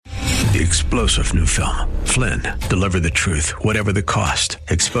The explosive new film, Flynn, deliver the truth, whatever the cost,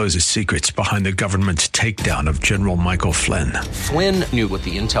 exposes secrets behind the government's takedown of General Michael Flynn. Flynn knew what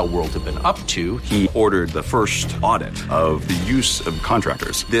the intel world had been up to. He ordered the first audit of the use of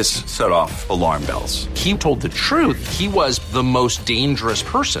contractors. This set off alarm bells. He told the truth. He was the most dangerous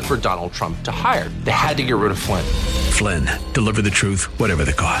person for Donald Trump to hire. They had to get rid of Flynn. Flynn, deliver the truth, whatever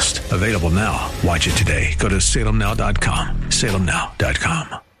the cost. Available now. Watch it today. Go to salemnow.com.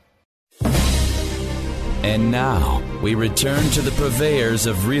 salemnow.com. And now, we return to the purveyors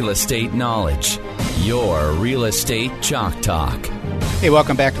of real estate knowledge, your Real Estate Chalk Talk. Hey,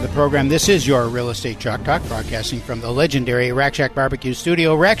 welcome back to the program. This is your Real Estate Chalk Talk, broadcasting from the legendary Rack Shack Barbecue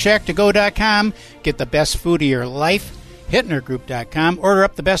Studio, rackshacktogo.com. Get the best food of your life, hittnergroup.com. Order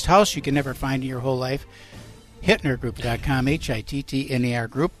up the best house you can never find in your whole life, hittnergroup.com, HITTNER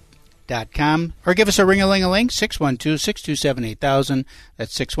Group. Or give us a ring-a-ling-a-ling, 612-627-8000.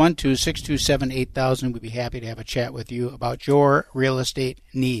 That's 612-627-8000. We'd be happy to have a chat with you about your real estate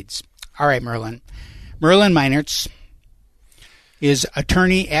needs. All right, Merlyn. Merlyn Meinerts is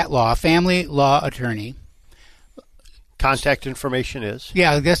attorney at law, family law attorney. Contact information is?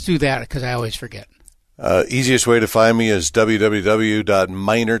 Yeah, let's do that because I always forget. Easiest way to find me is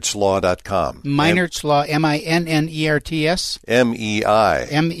www.meinertslaw.com. Meinerts Law, M-I-N-N-E-R-T-S? M-E-I.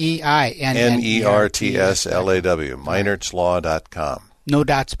 M-E-I-N-N-E-R-T-S-L-A-W. Meinertslaw.com. No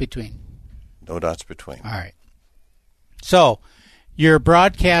dots between. No dots between. All right. So, you're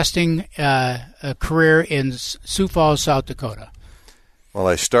broadcasting a career in Sioux Falls, South Dakota. Well,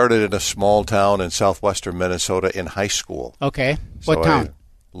 I started in a small town in southwestern Minnesota in high school. Okay. What town?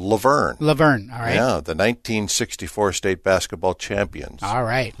 Laverne. Laverne, all right. Yeah, the 1964 state basketball champions. All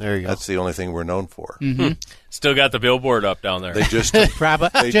right. There you go. That's the only thing we're known for. Mm-hmm. Still got the billboard up down there. They just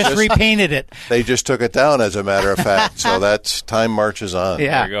just repainted it. They just took it down, as a matter of fact. So that's time marches on.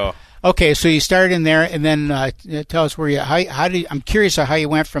 Yeah. There you go. Okay, so you started in there, and then tell us where you. I'm curious how you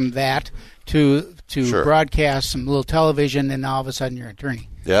went from that to Sure. broadcast some little television, and all of a sudden you're an attorney.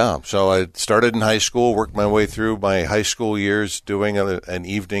 Yeah, so I started in high school, worked my way through my high school years doing an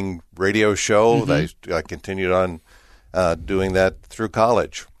evening radio show. Mm-hmm. I continued on doing that through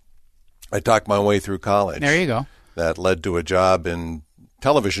college. I talked my way through college. There you go. That led to a job in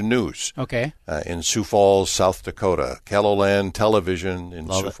television news. Okay. In Sioux Falls, South Dakota. Kelloland Television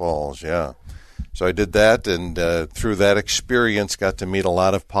in Sioux Falls, yeah. So I did that, and through that experience got to meet a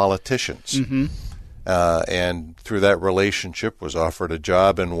lot of politicians. Mm-hmm. And through that relationship was offered a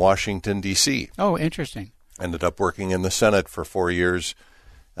job in Washington, D.C. Oh, interesting. Ended up working in the Senate for 4 years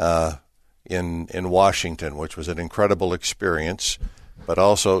in Washington, which was an incredible experience, but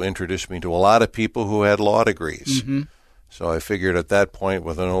also introduced me to a lot of people who had law degrees. Mm-hmm. So I figured at that point,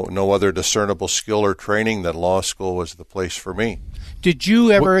 with no other discernible skill or training, that law school was the place for me. Did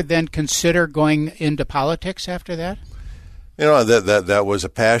you ever then consider going into politics after that? You know, that was a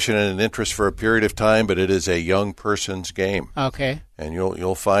passion and an interest for a period of time, but it is a young person's game. Okay. And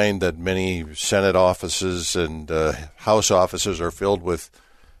you'll find that many Senate offices and House offices are filled with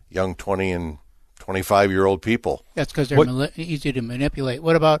young 20 and 25-year-old people. That's because they're easy to manipulate.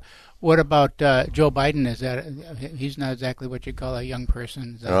 What about Joe Biden? Is that he's not exactly what you call a young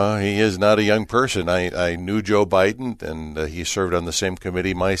person? He is not a young person. I knew Joe Biden, and he served on the same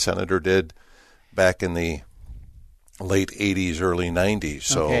committee my senator did back in the late 80s, early 90s.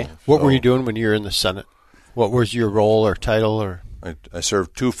 So, what were you doing when you were in the Senate? What was your role or title? Or I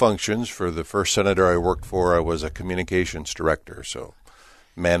served two functions. For the first senator I worked for, I was a communications director, so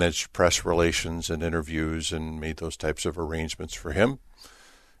managed press relations and interviews and made those types of arrangements for him.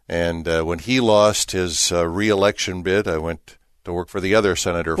 And when he lost his re-election bid, I went to work for the other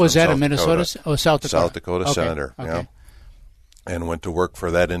senator from South Dakota. Was that a Minnesota? Oh, South Dakota. South Dakota senator, yeah. And went to work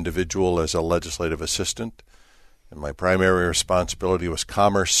for that individual as a legislative assistant. And my primary responsibility was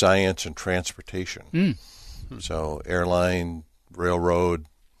commerce, science, and transportation. So airline, railroad,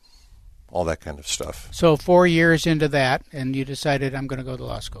 all that kind of stuff. So 4 years into that, and you decided, I'm going to go to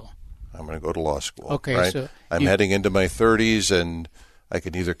law school. I'm going to go to law school. Okay. Right? So I'm heading into my 30s, and I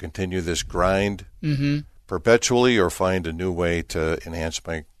can either continue this grind perpetually or find a new way to enhance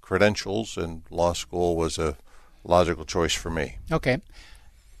my credentials, and law school was a logical choice for me. Okay.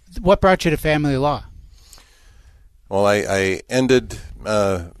 What brought you to family law? Well, I ended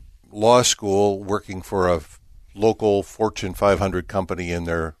law school working for a local Fortune 500 company in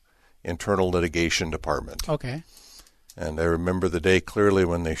their internal litigation department. Okay. And I remember the day clearly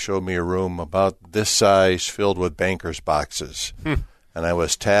when they showed me a room about this size filled with bankers' boxes. And I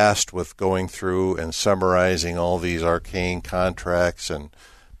was tasked with going through and summarizing all these arcane contracts and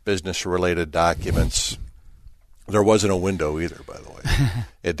business-related documents There wasn't a window either, by the way.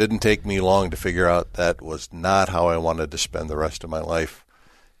 It didn't take me long to figure out that was not how I wanted to spend the rest of my life.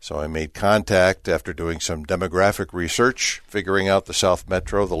 So I made contact after doing some demographic research, figuring out the South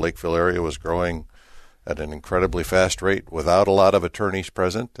Metro, the Lakeville area, was growing at an incredibly fast rate without a lot of attorneys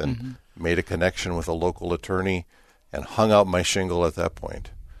present, and made a connection with a local attorney and hung out my shingle at that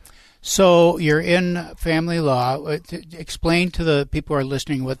point. So you're in family law. Explain to the people who are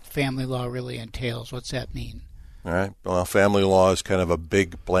listening what family law really entails. What's that mean? All right. Well, family law is kind of a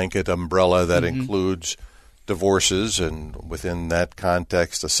big blanket umbrella that includes divorces, and within that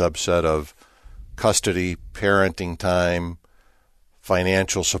context, a subset of custody, parenting time,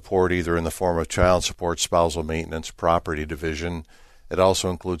 financial support, either in the form of child support, spousal maintenance, property division. It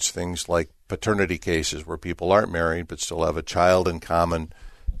also includes things like paternity cases where people aren't married but still have a child in common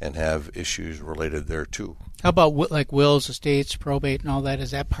and have issues related thereto. How about like wills, estates, probate, and all that?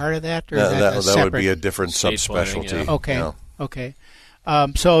 Is that part of that? Or is that a that would be a different subspecialty. Planning, yeah. Okay. Yeah. Okay.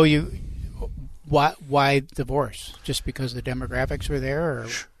 Why divorce? Just because the demographics were there? Or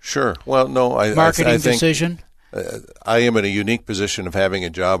Sure. Well, no. marketing I think, decision? I am in a unique position of having a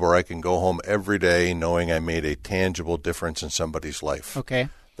job where I can go home every day knowing I made a tangible difference in somebody's life. Okay.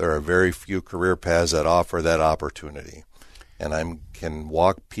 There are very few career paths that offer that opportunity. And I can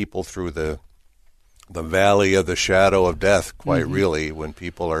walk people through the valley of the shadow of death, quite really, when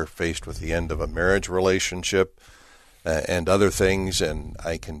people are faced with the end of a marriage relationship and other things, and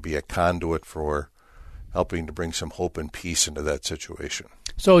I can be a conduit for helping to bring some hope and peace into that situation.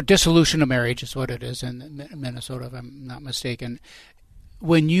 So dissolution of marriage is what it is in Minnesota, if I'm not mistaken.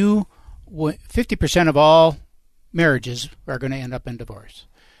 50% of all marriages are going to end up in divorce.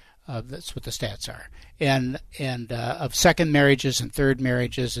 That's what the stats are. And of second marriages and third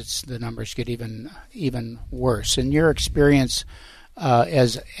marriages, the numbers get even worse. In your experience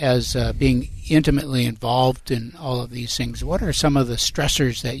as being intimately involved in all of these things, what are some of the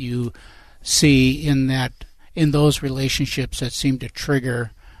stressors that you see in those relationships that seem to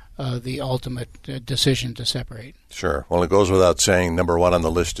trigger the ultimate decision to separate? Sure. Well, it goes without saying, number one on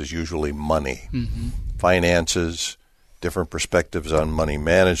the list is usually money, finances, different perspectives on money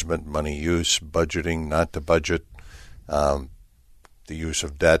management, money use, budgeting, not to budget, the use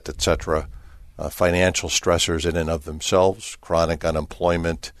of debt, etc. Financial stressors in and of themselves, chronic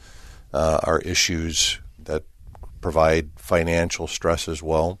unemployment are issues that provide financial stress as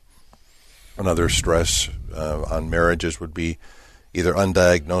well. Another stress on marriages would be either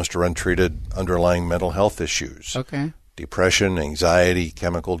undiagnosed or untreated underlying mental health issues. Okay. Depression, anxiety,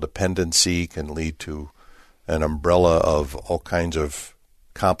 chemical dependency can lead to an umbrella of all kinds of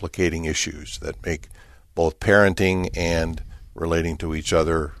complicating issues that make both parenting and relating to each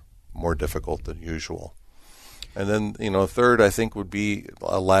other more difficult than usual. And then, third, I think, would be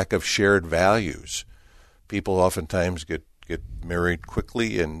a lack of shared values. People oftentimes get married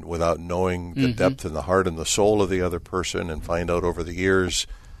quickly and without knowing the depth and the heart and the soul of the other person, and find out over the years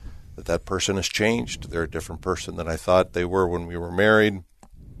that person has changed. They're a different person than I thought they were when we were married.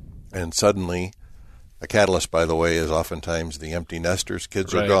 And suddenly, a catalyst, by the way, is oftentimes the empty nesters.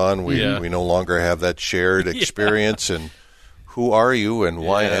 Kids are gone. We no longer have that shared experience. And who are you and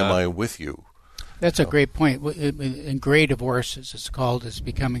why am I with you? That's a great point. In gray divorce, as it's called, is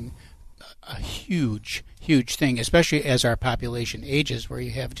becoming a huge thing, especially as our population ages, where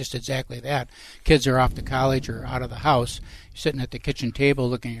you have just exactly that. Kids are off to college or out of the house. You're sitting at the kitchen table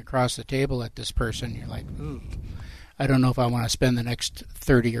looking across the table at this person. You're like, ooh, I don't know if I want to spend the next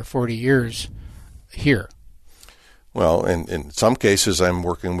 30 or 40 years here. Well, in some cases, I'm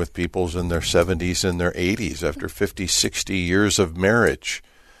working with people in their 70s and their 80s after 50, 60 years of marriage,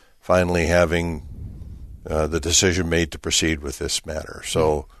 finally having the decision made to proceed with this matter.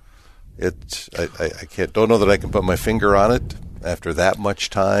 So I don't know that I can put my finger on it after that much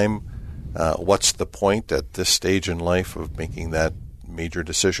time. What's the point at this stage in life of making that major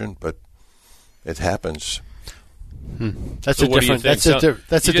decision? But it happens. That's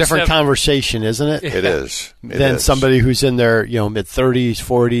a different conversation, isn't it? It is. Than somebody who's in their mid-30s,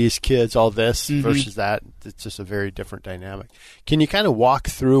 40s, kids, all this versus that. It's just a very different dynamic. Can you kind of walk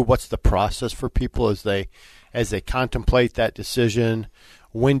through what's the process for people as they contemplate that decision?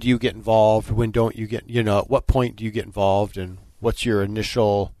 When do you get involved? When don't you get? At what point do you get involved? And what's your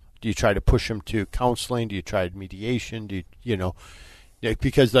initial? Do you try to push them to counseling? Do you try mediation? Do you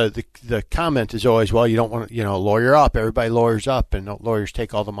because the comment is always, well, you don't want to, lawyer up. Everybody lawyers up, and lawyers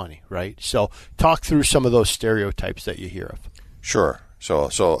take all the money, right? So talk through some of those stereotypes that you hear of. Sure.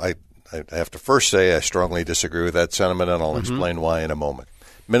 So I have to first say I strongly disagree with that sentiment, and I'll explain why in a moment.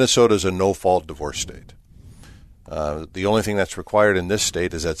 Minnesota is a no-fault divorce state. The only thing that's required in this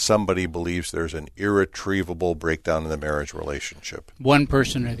state is that somebody believes there's an irretrievable breakdown in the marriage relationship. One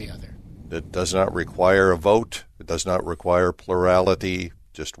person or the other. It does not require a vote. It does not require plurality.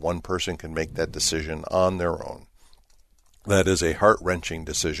 Just one person can make that decision on their own. That is a heart-wrenching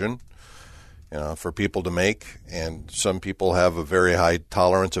decision for people to make, and some people have a very high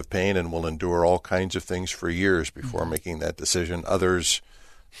tolerance of pain and will endure all kinds of things for years before making that decision. Others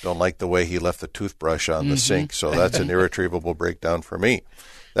don't like the way he left the toothbrush on the sink, so that's an irretrievable breakdown for me.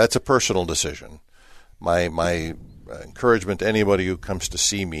 That's a personal decision. My encouragement to anybody who comes to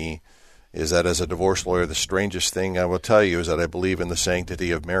see me is that as a divorce lawyer, the strangest thing I will tell you is that I believe in the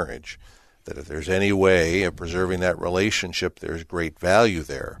sanctity of marriage, that if there's any way of preserving that relationship, there's great value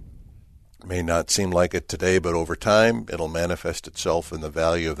there. It may not seem like it today, but over time, it'll manifest itself in the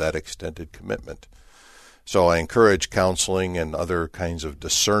value of that extended commitment. So I encourage counseling and other kinds of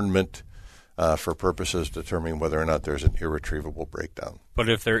discernment for purposes of determining whether or not there's an irretrievable breakdown. But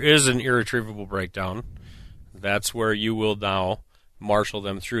if there is an irretrievable breakdown, that's where you will now marshal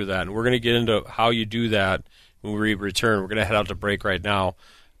them through that. And we're going to get into how you do that when we return. We're going to head out to break right now.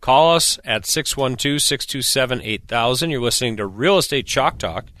 Call us at 612-627-8000. You're listening to Real Estate Chalk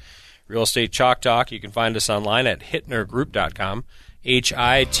Talk. Real Estate Chalk Talk, you can find us online at hittnergroup.com,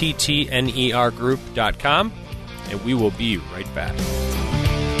 HITTNER group.com, and we will be right back.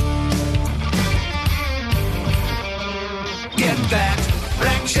 Get that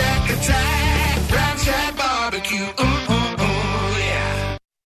Rack Shack attack, Rack Shack barbecue, yeah.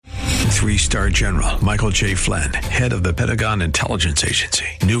 3-star General Michael J. Flynn, head of the Pentagon Intelligence Agency,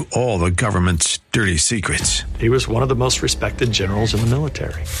 knew all the government's dirty secrets. He was one of the most respected generals in the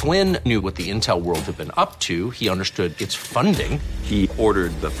military. Flynn knew what the intel world had been up to. He understood its funding. He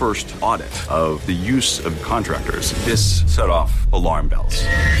ordered the first audit of the use of contractors. This set off alarm bells.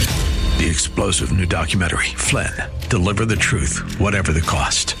 The explosive new documentary, Flynn, Deliver the Truth, Whatever the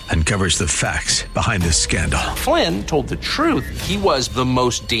Cost, uncovers the facts behind this scandal. Flynn told the truth. He was the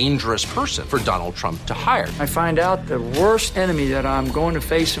most dangerous person for Donald Trump to hire. I find out the worst enemy that I'm going to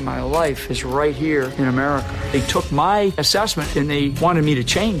face in my life is right here in America. They took my assessment and they wanted me to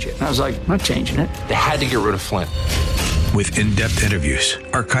change it. And I was like, I'm not changing it. They had to get rid of Flynn. With in-depth interviews,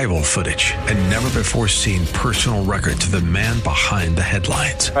 archival footage, and never-before-seen personal records of the man behind the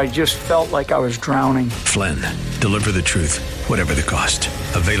headlines. I just felt like I was drowning. Flynn, Deliver the Truth, Whatever the Cost.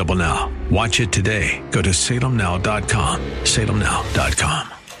 Available now. Watch it today. Go to salemnow.com.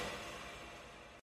 salemnow.com.